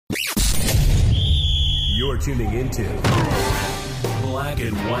You're tuning into Black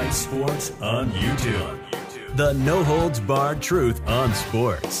and White Sports on YouTube. The no-holds-barred truth on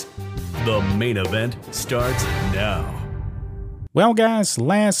sports. The main event starts now. Well, guys,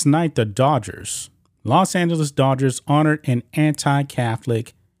 last night the Los Angeles Dodgers honored an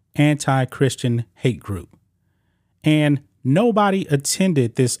anti-Catholic, anti-Christian hate group. And nobody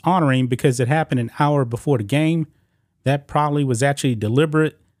attended this honoring because it happened an hour before the game. That probably was actually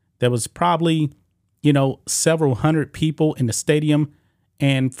deliberate. There was probably, several hundred people in the stadium.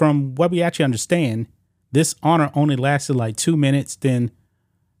 And from what we actually understand, this honor only lasted like 2 minutes. Then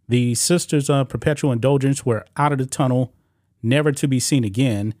the Sisters of Perpetual Indulgence were out of the tunnel, never to be seen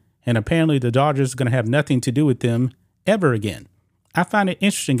again. And apparently the Dodgers are going to have nothing to do with them ever again. I find it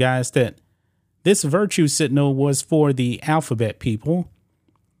interesting, guys, that this virtue signal was for the alphabet people.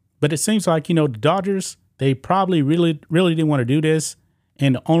 But it seems like, the Dodgers, they probably really didn't want to do this.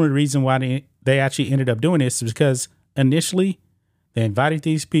 And the only reason why they actually ended up doing this is because initially they invited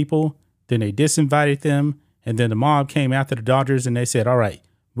these people, then they disinvited them, and then the mob came after the Dodgers and they said, all right,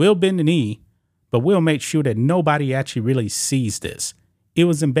 we'll bend the knee, but we'll make sure that nobody actually really sees this. It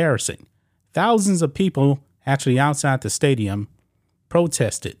was embarrassing. Thousands of people actually outside the stadium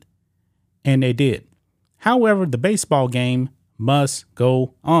protested, and they did. However, the baseball game must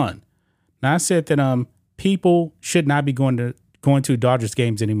go on. Now, I said that people should not be going to Dodgers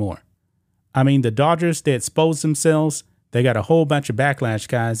games anymore. I mean, the Dodgers, they exposed themselves. They got a whole bunch of backlash,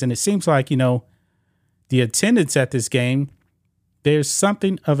 guys. And it seems like, the attendance at this game, there's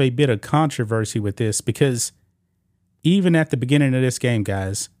something of a bit of controversy with this because even at the beginning of this game,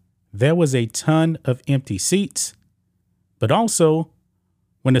 guys, there was a ton of empty seats. But also,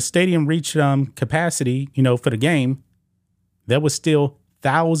 when the stadium reached capacity, for the game, there was still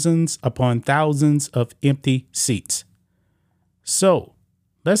thousands upon thousands of empty seats. So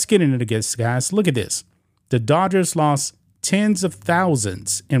let's get into this, guys. Look at this. The Dodgers lost tens of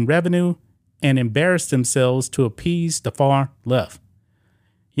thousands in revenue and embarrassed themselves to appease the far left.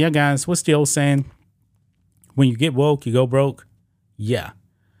 Yeah, guys, what's the old saying? When you get woke, you go broke. Yeah.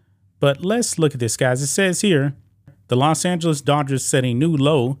 But let's look at this, guys. It says here, the Los Angeles Dodgers set a new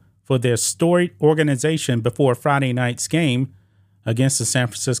low for their storied organization before Friday night's game against the San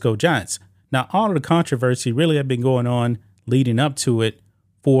Francisco Giants. Now, all of the controversy really had been going on leading up to it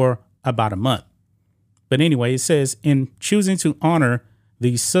for about a month. But anyway, it says, in choosing to honor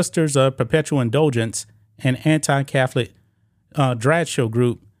the Sisters of Perpetual Indulgence, an anti-Catholic drag show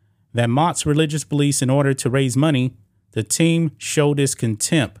group that mocks religious beliefs in order to raise money, the team showed its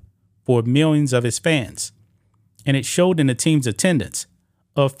contempt for millions of its fans. And it showed in the team's attendance.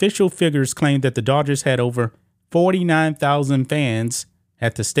 Official figures claimed that the Dodgers had over 49,000 fans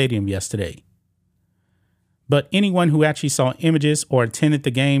at the stadium yesterday. But anyone who actually saw images or attended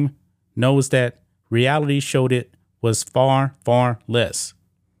the game knows that reality showed it was far, far less.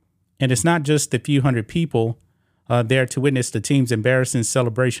 And it's not just the few hundred people there to witness the team's embarrassing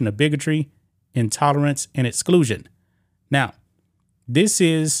celebration of bigotry, intolerance, and exclusion. Now, this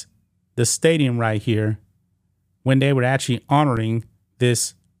is the stadium right here when they were actually honoring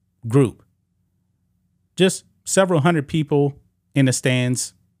this group. Just several hundred people in the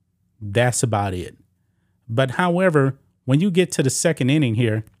stands. That's about it. But however, when you get to the second inning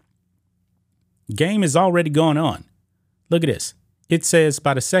here, game is already going on. Look at this. It says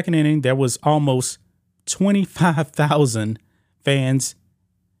by the second inning, there was almost 25,000 fans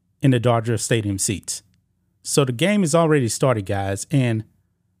in the Dodger Stadium seats. So the game is already started, guys. And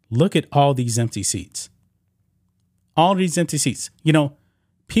look at all these empty seats. All these empty seats.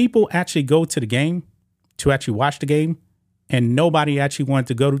 People actually go to the game to actually watch the game, and nobody actually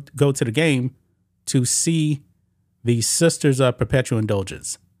wanted to go to the game to see the Sisters of Perpetual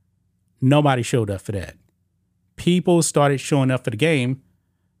Indulgence. Nobody showed up for that. People started showing up for the game,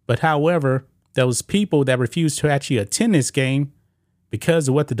 but however, there was people that refused to actually attend this game because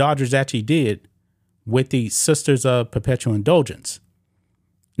of what the Dodgers actually did with the Sisters of Perpetual Indulgence.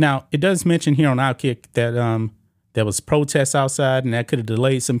 Now, it does mention here on Outkick that there was protests outside and that could have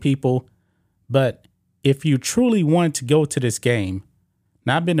delayed some people. But if you truly wanted to go to this game,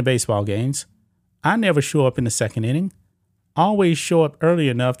 now I've been to baseball games, I never show up in the second inning. I always show up early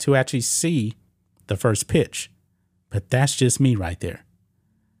enough to actually see the first pitch. But that's just me right there.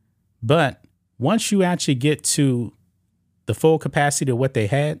 But once you actually get to the full capacity of what they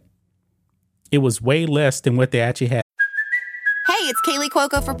had, it was way less than what they actually had. Hey, it's Kaylee Kaylee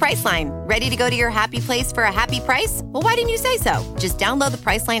Cuoco for Priceline. Ready to go to your happy place for a happy price? Well, why didn't you say so? Just download the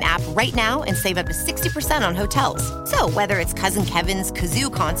Priceline app right now and save up to 60% on hotels. So whether it's Cousin Kevin's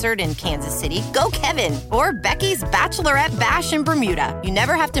Kazoo Concert in Kansas City, go Kevin, or Becky's Bachelorette Bash in Bermuda, you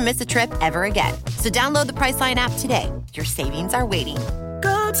never have to miss a trip ever again. So download the Priceline app today. Your savings are waiting.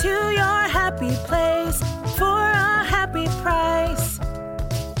 Go to your happy place for a happy price.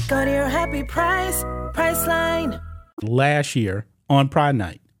 Go to your happy price, Priceline. Last year on Pride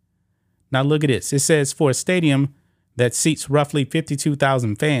Night. Now look at this. It says for a stadium that seats roughly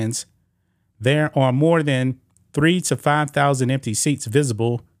 52,000 fans, there are more than 3,000 to 5,000 empty seats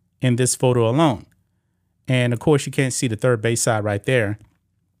visible in this photo alone. And of course, you can't see the third base side right there.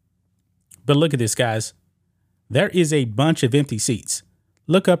 But look at this, guys. There is a bunch of empty seats.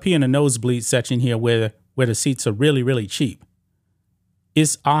 Look up here in the nosebleed section here where the seats are really, really cheap.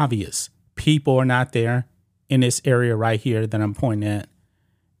 It's obvious people are not there in this area right here that I'm pointing at.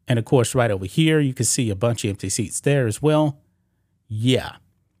 And of course, right over here, you can see a bunch of empty seats there as well. Yeah.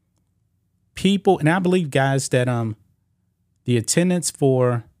 People, and I believe, guys, that the attendance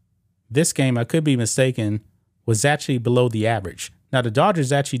for this game, I could be mistaken, was actually below the average. Now, the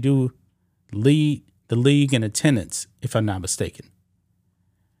Dodgers actually do lead the league in attendance, if I'm not mistaken.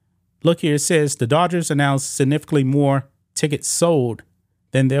 Look here, it says the Dodgers announced significantly more tickets sold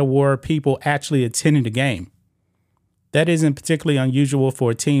than there were people actually attending the game. That isn't particularly unusual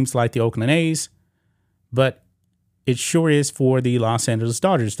for teams like the Oakland A's, but it sure is for the Los Angeles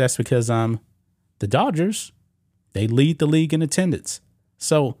Dodgers. That's because the Dodgers, they lead the league in attendance.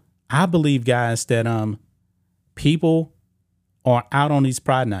 So I believe, guys, that people are out on these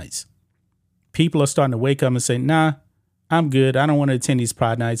Pride nights. People are starting to wake up and say, nah, I'm good. I don't want to attend these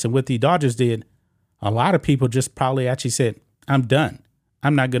Pride nights. And what the Dodgers did, a lot of people just probably actually said, I'm done.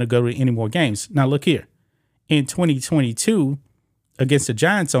 I'm not going to go to any more games. Now, look here. In 2022, against the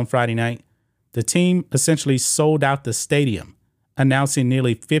Giants on Friday night, the team essentially sold out the stadium, announcing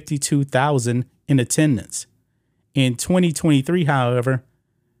nearly 52,000 in attendance. In 2023, however,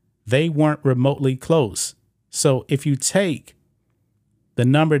 they weren't remotely close. So if you take the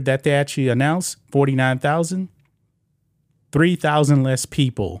number that they actually announced, 49,000, 3,000 less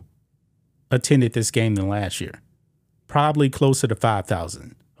people attended this game than last year. Probably closer to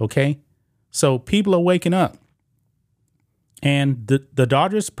 5,000. Okay? So people are waking up. And the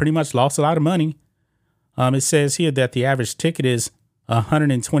Dodgers pretty much lost a lot of money. It says here that the average ticket is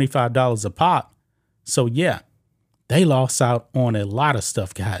 $125 a pop. So, yeah, they lost out on a lot of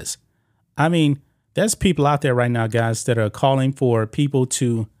stuff, guys. I mean, there's people out there right now, guys, that are calling for people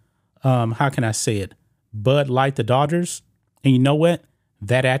to, how can I say it, Bud Light the Dodgers. And you know what?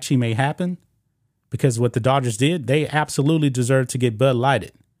 That actually may happen because what the Dodgers did, they absolutely deserve to get Bud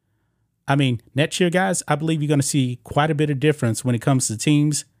Lighted. I mean, next year, guys, I believe you're going to see quite a bit of difference when it comes to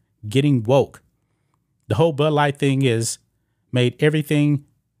teams getting woke. The whole Bud Light thing is made everything,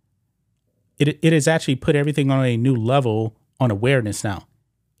 it has actually put everything on a new level on awareness now.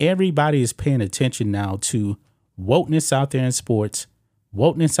 Everybody is paying attention now to wokeness out there in sports,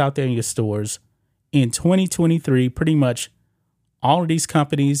 wokeness out there in your stores. In 2023, pretty much all of these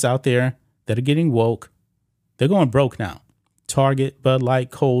companies out there that are getting woke, they're going broke now. Target, Bud Light,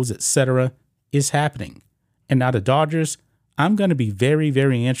 Kohl's, etc. is happening. And now the Dodgers, I'm going to be very,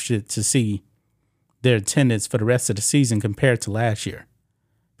 very interested to see their attendance for the rest of the season compared to last year.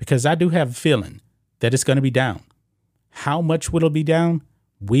 Because I do have a feeling that it's going to be down. How much will it be down?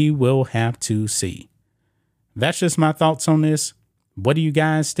 We will have to see. That's just my thoughts on this. What do you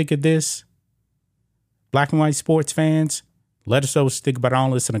guys think of this? Black and white sports fans, let us know what you think about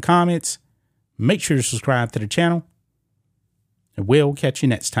all this in the comments. Make sure to subscribe to the channel. And we'll catch you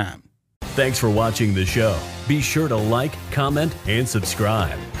next time. Thanks for watching the show. Be sure to like, comment, and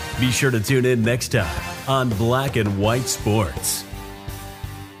subscribe. Be sure to tune in next time on Black and White Sports.